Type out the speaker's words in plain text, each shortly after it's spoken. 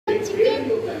chicken.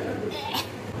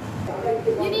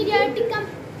 You need your tikka.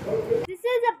 This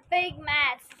is a big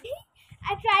mess.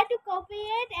 I tried to copy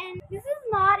it and this is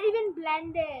not even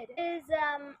blended. This is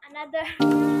another.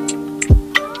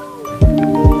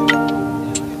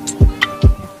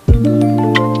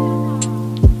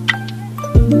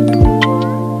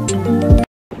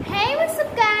 Hey, what's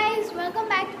up guys? Welcome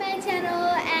back to my channel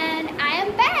and I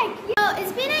am back.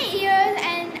 It's been a year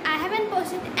and I haven't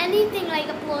posted anything like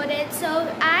uploaded, so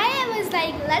I was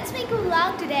like, let's make a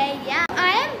vlog today. Yeah,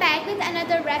 I am back with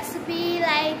another recipe.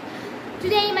 Like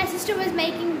today my sister was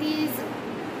making these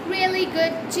really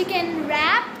good chicken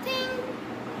wrap thing,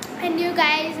 and you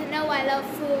guys know I love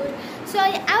food, so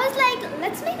I was like,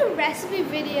 let's make a recipe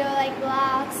video, like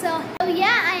vlog. So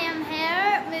yeah, I am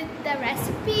here with the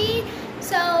recipe.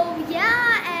 So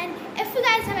yeah, and if you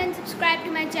guys haven't subscribed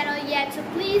to my channel yet, so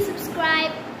please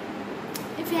subscribe.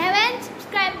 If you haven't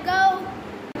subscribed, go.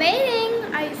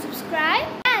 Waiting, are you subscribed?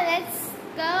 Yeah, let's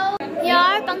go.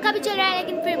 यार पंखा भी चल रहा है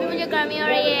लेकिन फिर भी मुझे गर्मी हो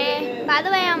रही है. By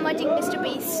the way, I'm watching Mr.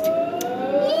 Beast.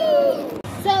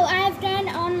 So I have turned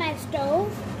on my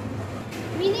stove.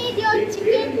 We need your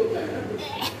chicken.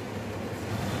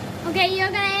 Okay,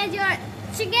 you're gonna add your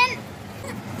chicken.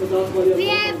 We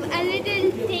have a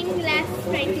little thing left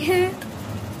right here.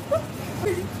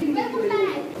 Welcome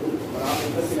back.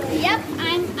 So yep,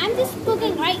 I'm just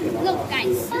cooking, right? Look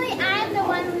guys, only I'm the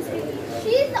one who's cooking.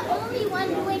 She's the only one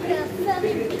doing the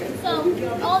filming, so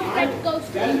all the credit goes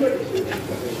to her.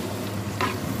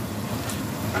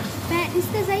 That is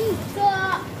the same.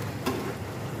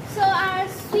 So our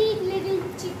sweet little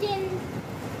chicken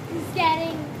is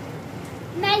getting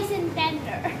nice and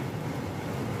tender.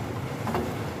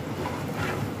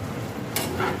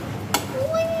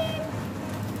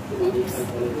 Oops.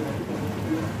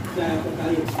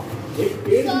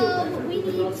 So we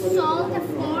need salt, of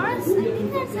course. I think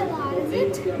that's a lot, is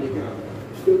it?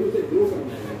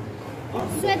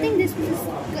 So I think this is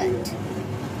good.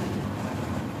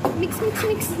 Mix, mix,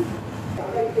 mix.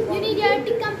 You need your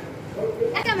tikka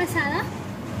masala,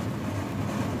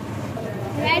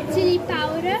 red chili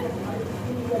powder,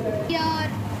 your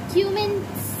cumin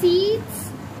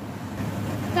seeds,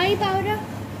 curry powder,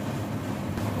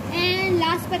 and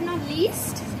last but not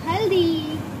least,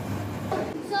 haldi.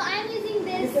 So I'm using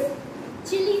this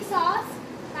chili sauce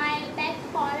by Beck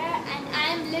Potter, and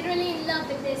I'm literally in love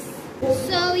with this.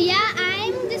 So yeah,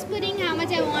 I'm just putting how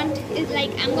much I want. It's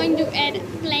like I'm going to add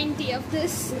plenty of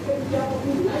this.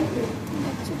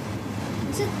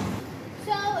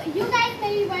 So you guys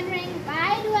may be wondering,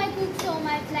 why do I cook so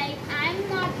much? Like I'm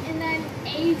not in an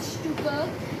age to cook.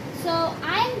 So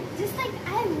I'm just like,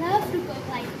 I love to cook.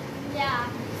 Like yeah,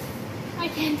 I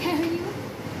can tell you.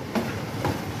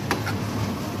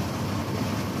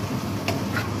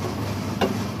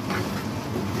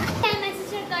 And my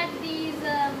sister got these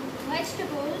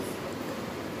vegetables.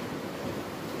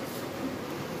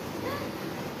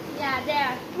 Yeah, they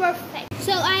are perfect.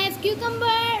 So I have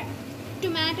cucumber,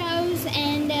 tomatoes,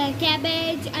 and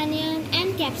cabbage, onion,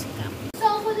 and capsicum.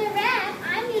 So for the wrap,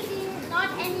 I'm using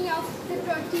not any of the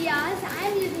tortillas.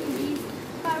 I'm using these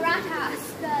parathas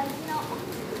because you know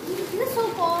this is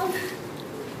so cold.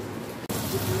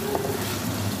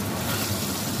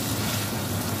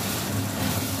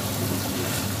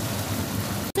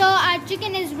 So our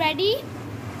chicken is ready.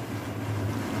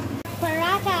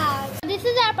 Parathas. This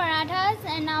is our parathas,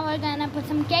 and now we're gonna put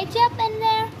some ketchup in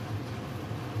there.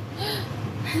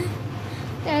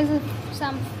 There's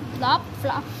some flop.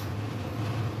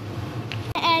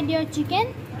 Add your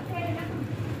chicken.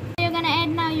 You're gonna add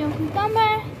now your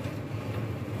cucumber,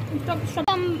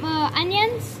 some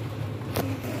onions.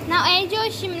 Now add your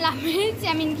shimla mirch,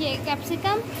 I mean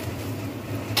capsicum.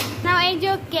 Now add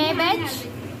your cabbage.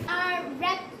 Our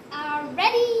wrap are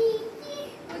ready.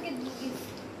 Look at these.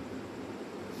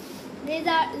 These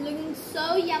are looking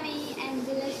so yummy and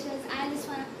delicious. I just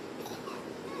wanna.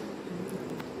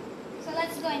 So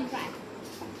let's go and try.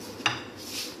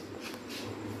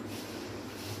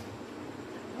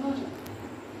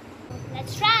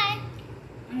 Let's try.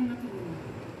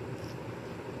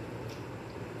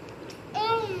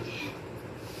 Oh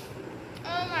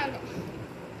my god.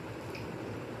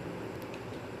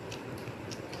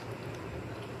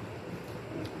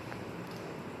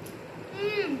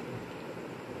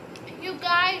 You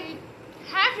guys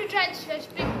have to try this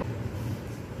recipe.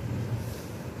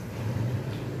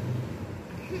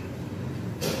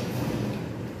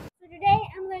 So today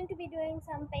I'm going to be doing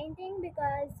some painting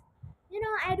because you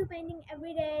know I do painting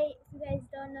every day. If you guys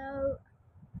don't know,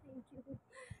 thank you.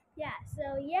 Yeah,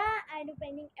 so yeah, I do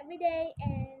painting every day,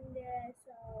 and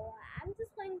so I'm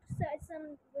just going to search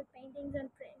some good paintings on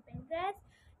Pinterest.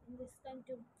 I'm just going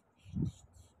to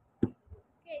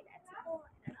Okay, that's cool. I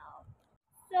don't know.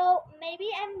 So maybe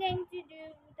I'm going to do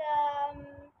the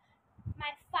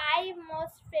my 5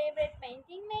 most favorite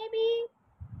painting. Maybe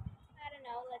I don't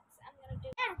know. I'm gonna do.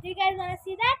 Yeah. Do you guys wanna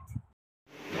see that?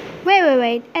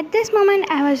 Wait. At this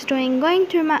moment, I was going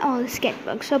through my old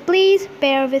sketchbook, so please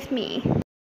bear with me.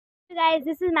 So guys,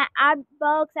 this is my art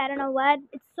box. I don't know what.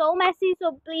 It's so messy,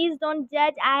 so please don't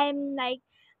judge. I'm like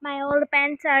my old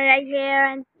pens are right here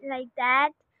and like that.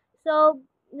 So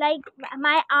like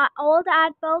my old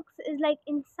art box is like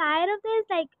inside of this,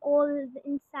 like all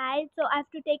inside. So I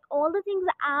have to take all the things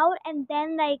out and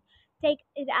then like take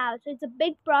it out. So it's a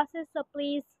big process. So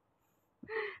please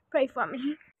pray for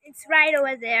me. It's right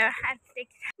over there. I have to take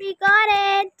it out. We got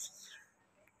it.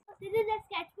 This is a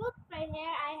sketchbook right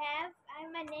here. I have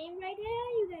my name right here.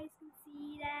 You guys can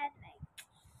see that. Like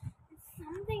it's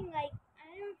something like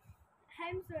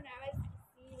I'm so nervous to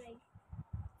see like.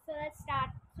 So let's start.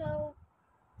 So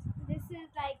this is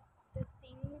like the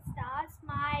thing starts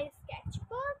my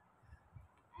sketchbook.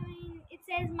 I mean it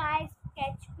says my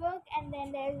sketchbook and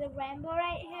then there's a rainbow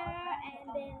right here and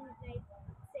then like it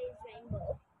says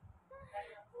rainbow.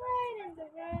 What in the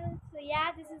world? So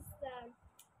yeah, this is the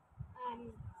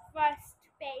first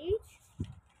page.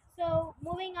 So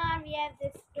moving on, we have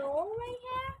this doll right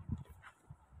here.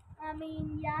 I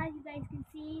mean, yeah, you guys can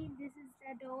see this is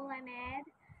the doll I made,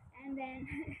 and then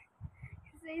it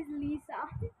says Lisa.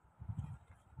 I'm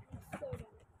so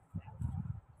done with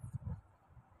myself.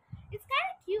 It's kind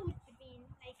of cute. I mean,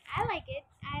 like I like it.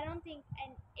 I don't think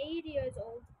an 8 years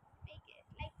old make it.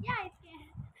 Like yeah, it can.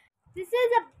 This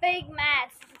is a big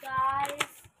mess, guys.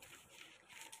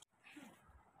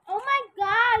 Oh my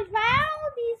gosh, why are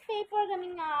all these paper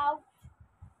coming out?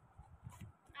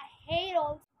 I hate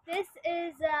all. This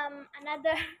is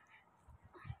another.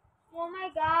 Oh my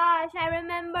gosh, I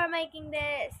remember making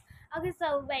this. Okay,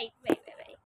 so wait.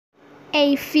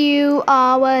 A few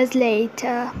hours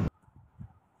later.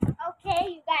 Okay,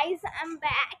 you guys, I'm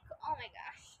back. Oh my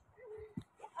gosh.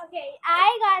 Okay, I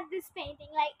got this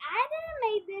painting. Like, I didn't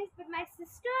make this, but my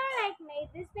sister, like, made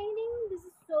this painting. This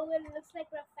is so good. It looks like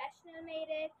professional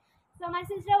made it. So my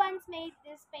sister once made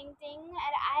this painting,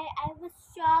 and I was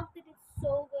shocked that it's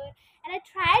so good. And I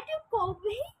tried to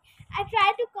copy. I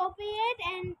tried to copy it,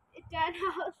 and it turned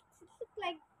out to look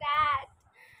like that.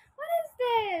 What is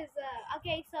this?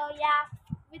 Okay, so yeah,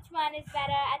 which one is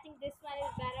better? I think this one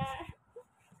is better.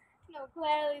 No,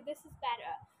 clearly this is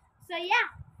better. So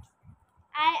yeah,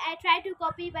 I tried to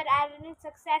copy, but I didn't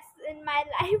success in my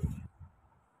life.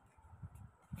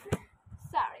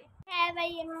 Sorry. I have a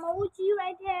emoji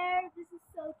right here. This is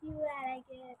so cute. I like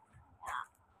it. Yeah.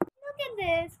 Look at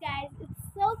this, guys. It's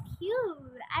so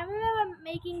cute. I remember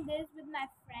making this with my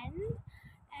friend,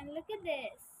 and look at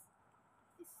this.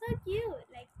 It's so cute.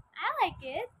 Like I like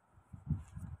it.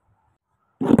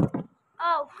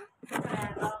 Oh.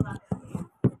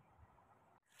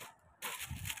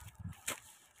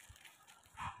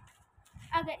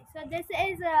 Okay, so this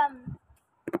is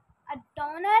a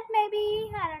donut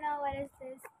maybe. I don't know what is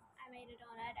this. I made a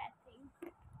donut, I think.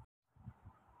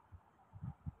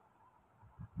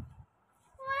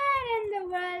 What in the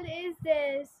world is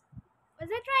this? Was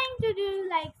it trying to do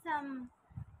like some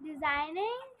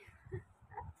designing?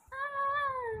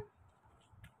 Ah.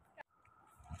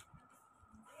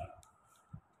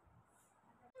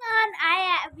 On,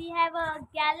 we have a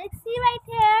galaxy right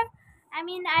here. I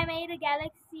mean, I made a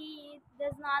galaxy. It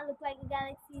does not look like a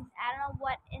galaxy. I don't know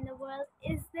what in the world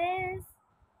is this.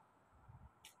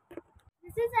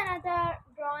 This is another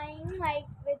drawing like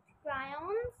with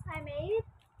crayons I made.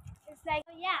 It's like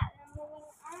so yeah. Moving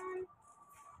on.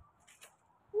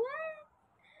 What?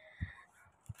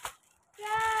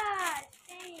 Gosh,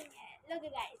 dang it! Look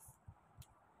at guys.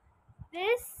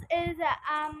 This is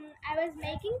I was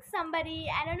making somebody.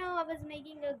 I don't know. I was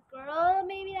making a girl,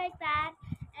 maybe like that,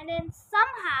 and then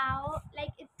somehow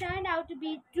like it turned out to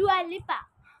be Dua Lipa.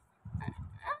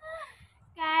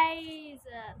 Guys,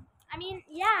 I mean,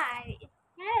 yeah, it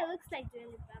kind of looks like Dua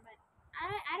Lipa, but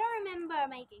I don't remember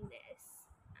making this.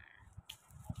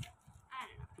 I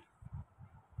don't know.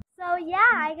 So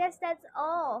yeah, I guess that's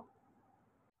all.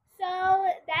 So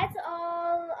that's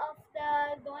all of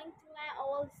the going through my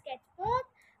old sketchbook.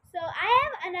 So I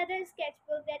have another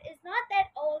sketchbook that is not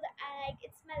that old. Like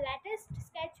it's my latest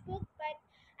sketchbook, but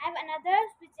I have another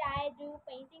which I do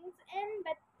paintings in.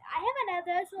 But I have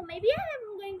another, so maybe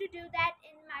I'm going to do that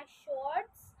in my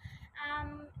shorts.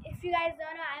 If you guys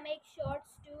don't know, I make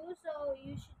shorts too, so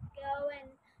you should go and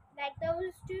like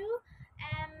those too.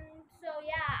 So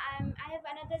yeah, I have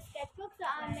another sketchbook, so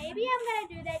maybe I'm gonna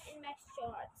do that in my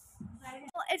shorts.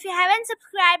 If you haven't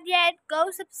subscribed yet,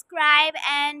 go subscribe,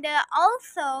 and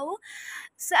also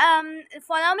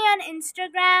follow me on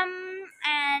Instagram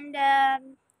and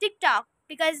TikTok,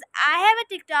 because I have a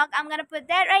TikTok. I'm gonna put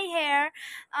that right here.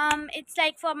 It's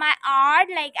like for my art.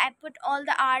 Like I put all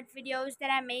the art videos that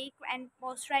I make and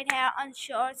post right here on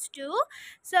Shorts too.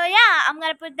 So yeah, I'm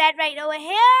gonna put that right over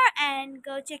here and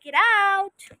go check it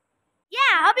out.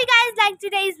 Yeah, hope you guys liked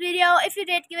today's video. If you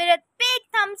did, give it a big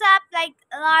thumbs up, like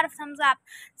a lot of thumbs up.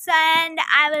 So, and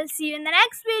I will see you in the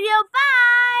next video.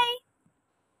 Bye.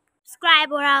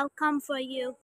 Subscribe or I'll come for you.